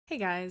Hey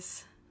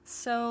guys,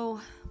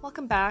 so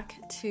welcome back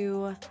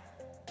to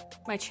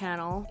my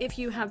channel. If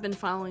you have been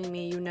following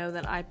me, you know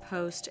that I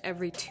post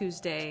every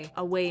Tuesday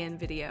a weigh-in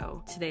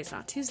video. Today's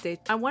not Tuesday.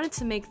 I wanted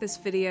to make this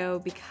video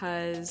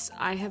because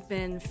I have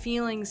been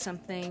feeling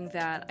something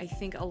that I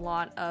think a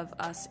lot of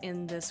us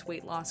in this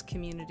weight loss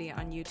community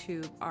on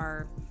YouTube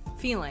are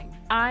feeling.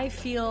 I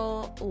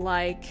feel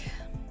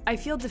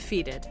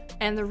defeated,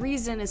 and the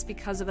reason is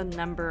because of a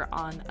number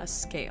on a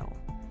scale.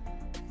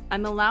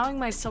 I'm allowing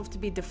myself to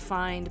be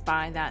defined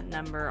by that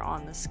number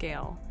on the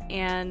scale.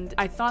 And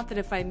I thought that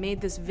if I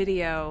made this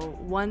video,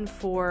 one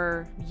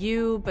for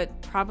you,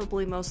 but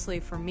probably mostly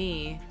for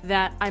me,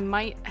 that I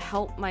might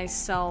help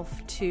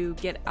myself to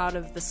get out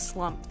of the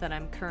slump that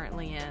I'm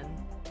currently in.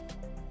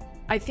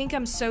 I think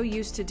I'm so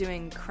used to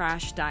doing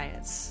crash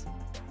diets.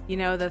 You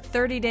know, the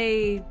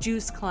 30-day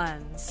juice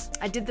cleanse.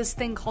 I did this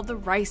thing called the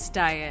rice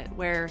diet,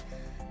 where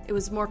it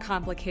was more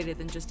complicated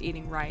than just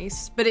eating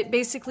rice, but it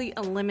basically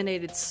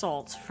eliminated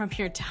salt from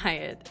your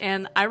diet.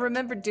 And I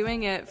remember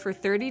doing it for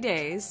 30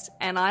 days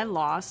and I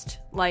lost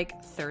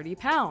like 30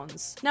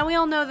 pounds. Now we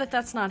all know that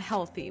that's not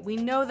healthy. We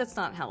know that's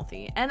not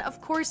healthy. And of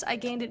course I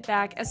gained it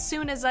back as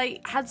soon as I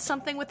had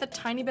something with a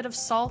tiny bit of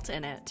salt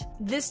in it.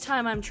 This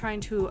time I'm trying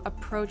to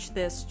approach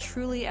this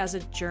truly as a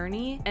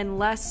journey and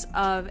less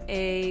of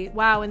a,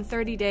 wow, in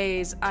 30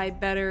 days I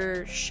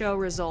better show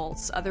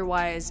results,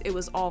 otherwise it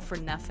was all for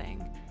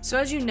nothing. So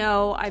as you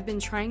know, I've been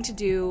trying to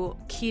do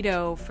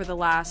keto for the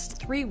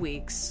last 3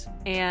 weeks,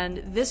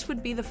 and this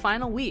would be the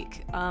final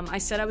week. I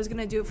said I was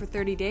gonna do it for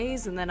 30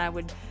 days, and then I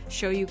would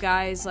show you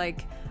guys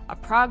like a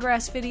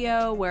progress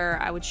video where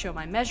I would show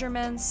my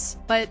measurements,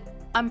 but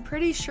I'm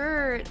pretty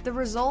sure the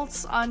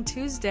results on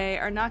Tuesday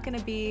are not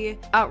gonna be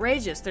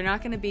outrageous. They're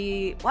not gonna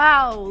be,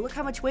 wow, look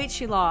how much weight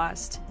she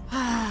lost.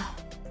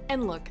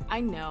 And look, I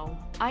know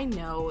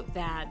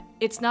that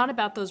it's not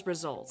about those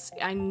results.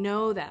 I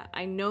know that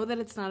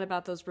it's not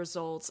about those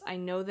results. I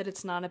know that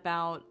it's not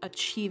about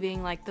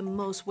achieving like the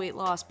most weight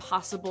loss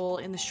possible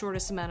in the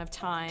shortest amount of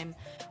time.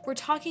 We're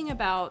talking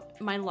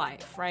about my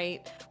life,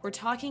 right? We're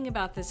talking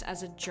about this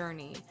as a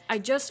journey. I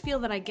just feel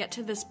that I get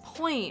to this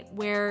point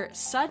where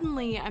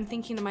suddenly I'm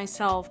thinking to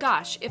myself,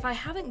 gosh, if I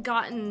haven't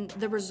gotten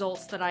the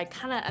results that I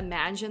kind of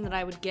imagined that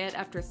I would get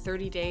after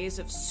 30 days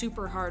of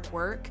super hard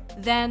work,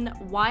 then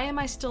why am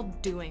I still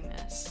doing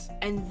this?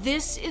 And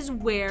this is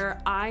where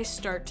I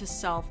start to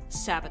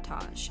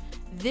self-sabotage.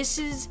 This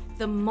is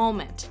the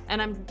moment,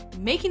 and I'm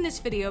making this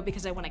video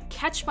because I want to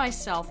catch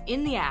myself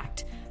in the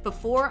act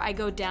before I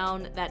go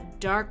down that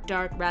dark,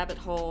 dark rabbit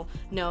hole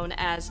known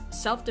as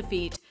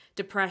self-defeat,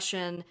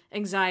 depression,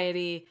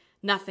 anxiety,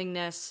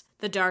 nothingness,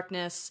 the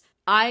darkness.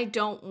 I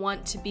don't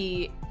want to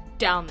be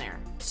down there.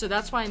 So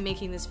that's why I'm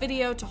making this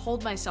video, to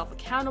hold myself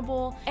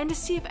accountable and to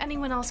see if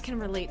anyone else can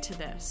relate to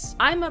this.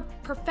 I'm a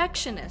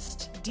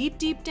perfectionist,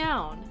 deep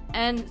down.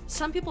 And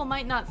some people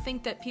might not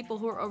think that people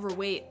who are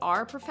overweight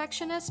are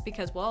perfectionists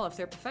because, well, if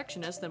they're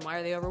perfectionists, then why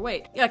are they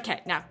overweight?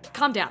 Okay, now,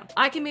 calm down.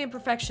 I can be a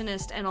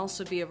perfectionist and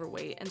also be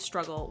overweight and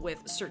struggle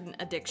with certain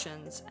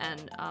addictions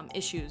and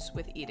issues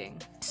with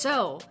eating.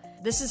 So,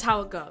 this is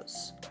how it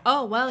goes.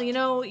 Oh, well, you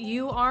know,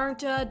 you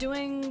aren't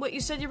doing what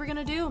you said you were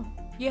gonna do.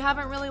 You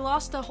haven't really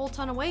lost a whole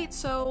ton of weight,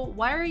 so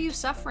why are you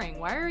suffering?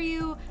 Why are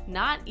you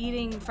not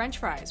eating French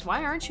fries?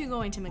 Why aren't you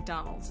going to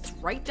McDonald's? It's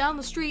right down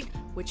the street,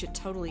 which it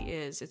totally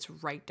is. It's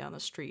right down the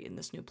street in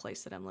this new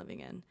place that I'm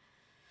living in.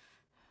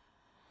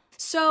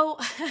 So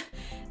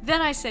then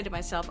I say to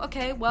myself,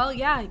 okay, well,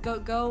 yeah,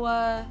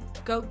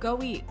 go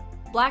eat.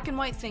 Black and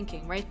white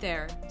thinking right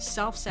there.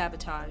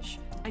 Self-sabotage.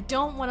 I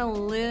don't want to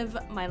live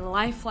my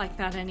life like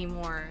that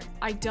anymore.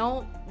 I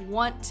don't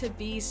want to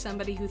be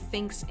somebody who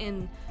thinks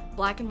in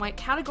black and white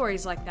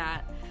categories like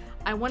that.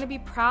 I want to be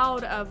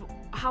proud of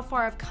how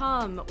far I've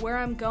come, where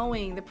I'm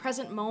going, the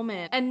present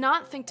moment, and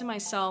not think to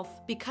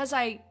myself, because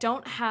I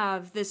don't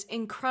have this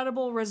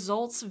incredible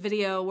results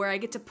video where I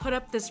get to put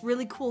up this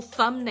really cool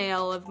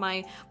thumbnail of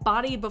my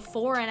body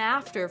before and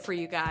after for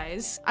you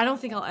guys. I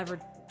don't think I'll ever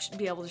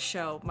be able to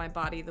show my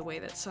body the way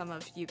that some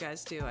of you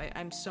guys do.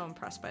 I'm so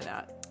impressed by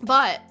that.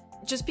 But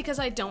just because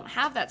I don't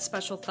have that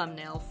special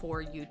thumbnail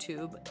for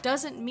YouTube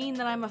doesn't mean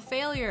that I'm a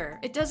failure.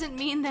 It doesn't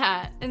mean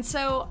that. And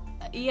so,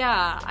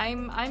 yeah,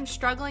 I'm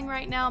struggling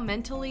right now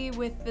mentally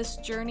with this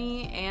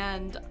journey,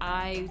 and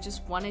I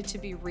just wanted to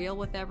be real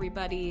with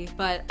everybody.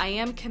 But I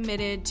am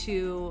committed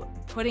to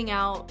putting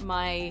out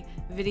my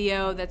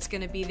video that's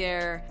gonna be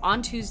there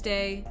on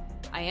Tuesday.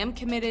 I am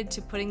committed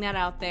to putting that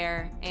out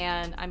there,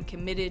 and I'm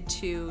committed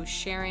to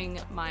sharing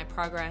my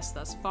progress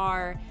thus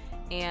far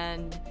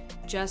and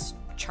just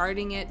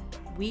charting it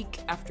week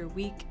after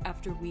week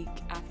after week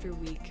after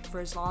week for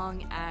as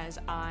long as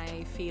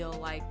I feel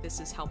like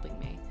this is helping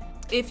me.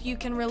 If you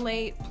can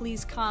relate,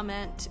 please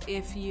comment.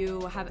 If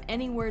you have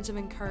any words of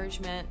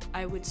encouragement,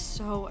 I would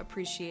so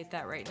appreciate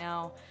that right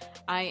now.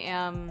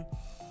 I'm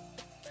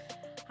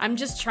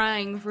just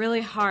trying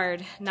really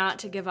hard not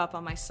to give up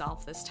on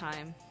myself this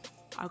time.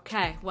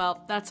 Okay,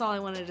 well, that's all I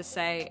wanted to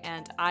say,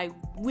 and I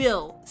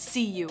will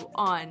see you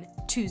on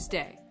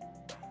Tuesday.